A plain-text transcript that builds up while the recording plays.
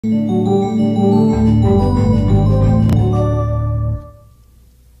A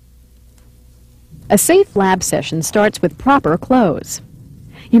safe lab session starts with proper clothes.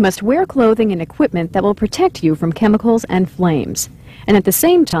 You must wear clothing and equipment that will protect you from chemicals and flames, and at the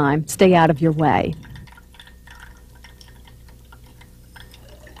same time, stay out of your way.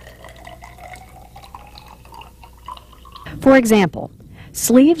 For example,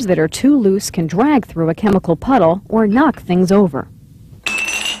 sleeves that are too loose can drag through a chemical puddle or knock things over.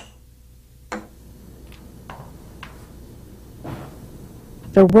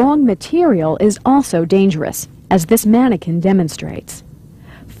 The wrong material is also dangerous, as this mannequin demonstrates.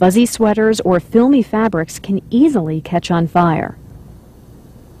 Fuzzy sweaters or filmy fabrics can easily catch on fire.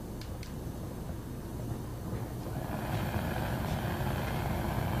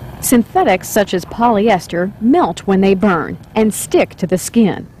 Synthetics such as polyester melt when they burn and stick to the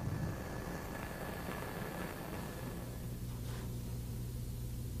skin.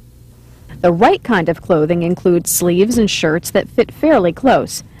 The right kind of clothing includes sleeves and shirts that fit fairly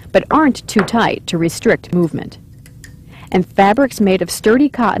close, but aren't too tight to restrict movement, and fabrics made of sturdy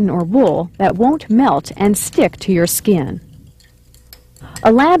cotton or wool that won't melt and stick to your skin.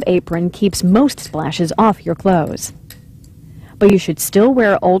 A lab apron keeps most splashes off your clothes, but you should still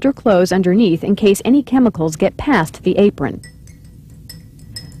wear older clothes underneath in case any chemicals get past the apron.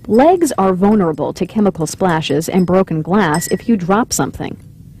 Legs are vulnerable to chemical splashes and broken glass if you drop something,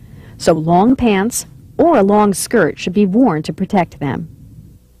 so long pants or a long skirt should be worn to protect them.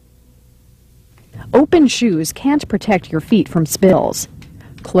 Open shoes can't protect your feet from spills.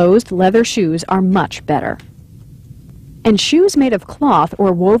 Closed leather shoes are much better. And shoes made of cloth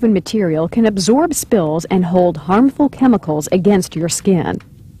or woven material can absorb spills and hold harmful chemicals against your skin.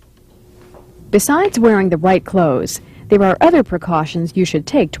 Besides wearing the right clothes, there are other precautions you should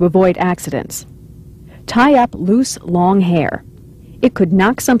take to avoid accidents. Tie up loose, long hair. It could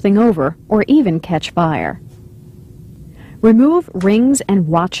knock something over or even catch fire. Remove rings and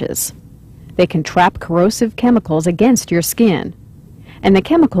watches. They can trap corrosive chemicals against your skin, and the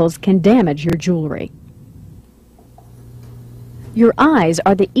chemicals can damage your jewelry. Your eyes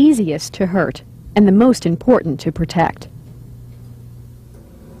are the easiest to hurt and the most important to protect.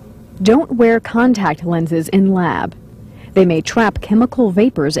 Don't wear contact lenses in lab. They may trap chemical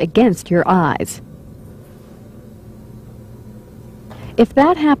vapors against your eyes. If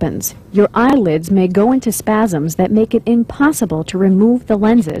that happens, your eyelids may go into spasms that make it impossible to remove the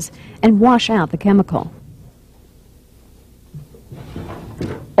lenses and wash out the chemical.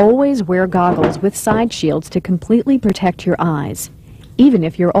 Always wear goggles with side shields to completely protect your eyes, even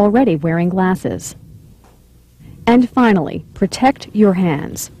if you're already wearing glasses. And finally, protect your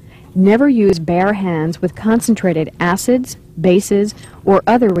hands. Never use bare hands with concentrated acids, bases, or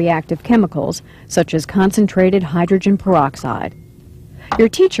other reactive chemicals, such as concentrated hydrogen peroxide. Your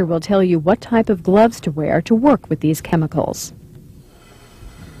teacher will tell you what type of gloves to wear to work with these chemicals.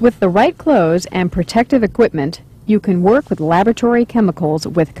 With the right clothes and protective equipment, you can work with laboratory chemicals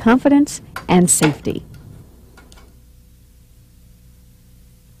with confidence and safety.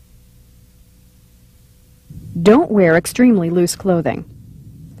 Don't wear extremely loose clothing.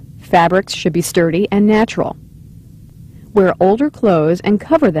 Fabrics should be sturdy and natural. Wear older clothes and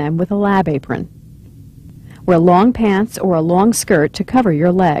cover them with a lab apron. Wear long pants or a long skirt to cover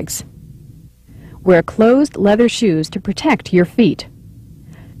your legs. Wear closed leather shoes to protect your feet.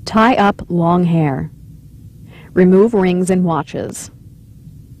 Tie up long hair. Remove rings and watches.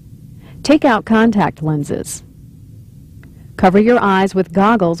 Take out contact lenses. Cover your eyes with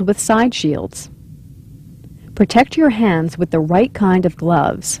goggles with side shields. Protect your hands with the right kind of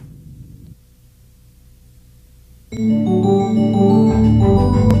gloves.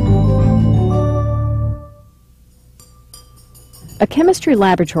 A chemistry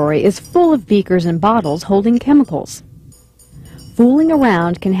laboratory is full of beakers and bottles holding chemicals. Fooling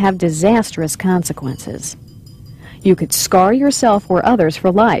around can have disastrous consequences. You could scar yourself or others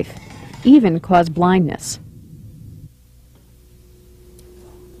for life, even cause blindness.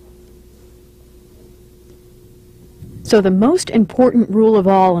 So the most important rule of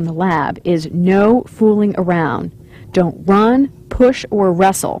all in the lab is no fooling around. Don't run, push, or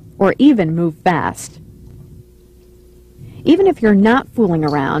wrestle, or even move fast. Even if you're not fooling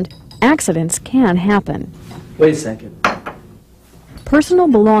around, accidents can happen. Wait a second. Personal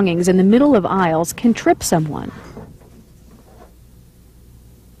belongings in the middle of aisles can trip someone.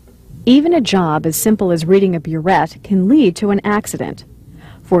 Even a job as simple as reading a burette can lead to an accident.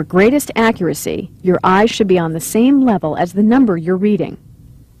 For greatest accuracy, your eyes should be on the same level as the number you're reading.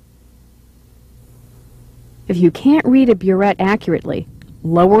 If you can't read a burette accurately,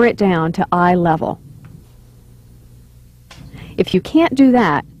 lower it down to eye level. If you can't do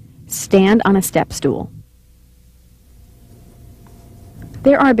that, Stand on a step stool.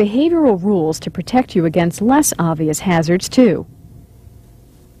 There are behavioral rules to protect you against less obvious hazards, too.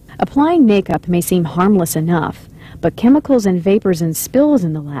 Applying makeup may seem harmless enough, but chemicals and vapors and spills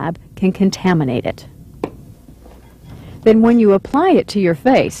in the lab can contaminate it. Then when you apply it to your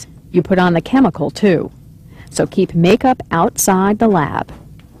face, you put on the chemical, too. So keep makeup outside the lab.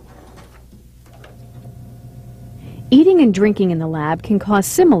 Eating and drinking in the lab can cause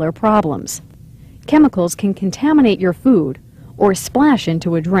similar problems. Chemicals can contaminate your food or splash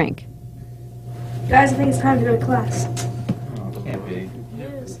into a drink. Guys, I think it's time to go to class. Can't be.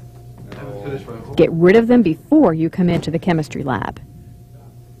 Get rid of them before you come into the chemistry lab.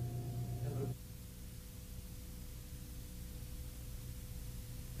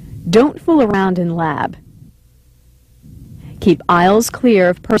 Don't fool around in lab. Keep aisles clear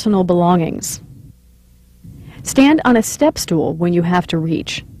of personal belongings. Stand on a step stool when you have to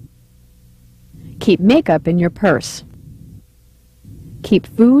reach. Keep makeup in your purse. Keep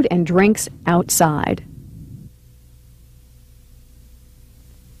food and drinks outside.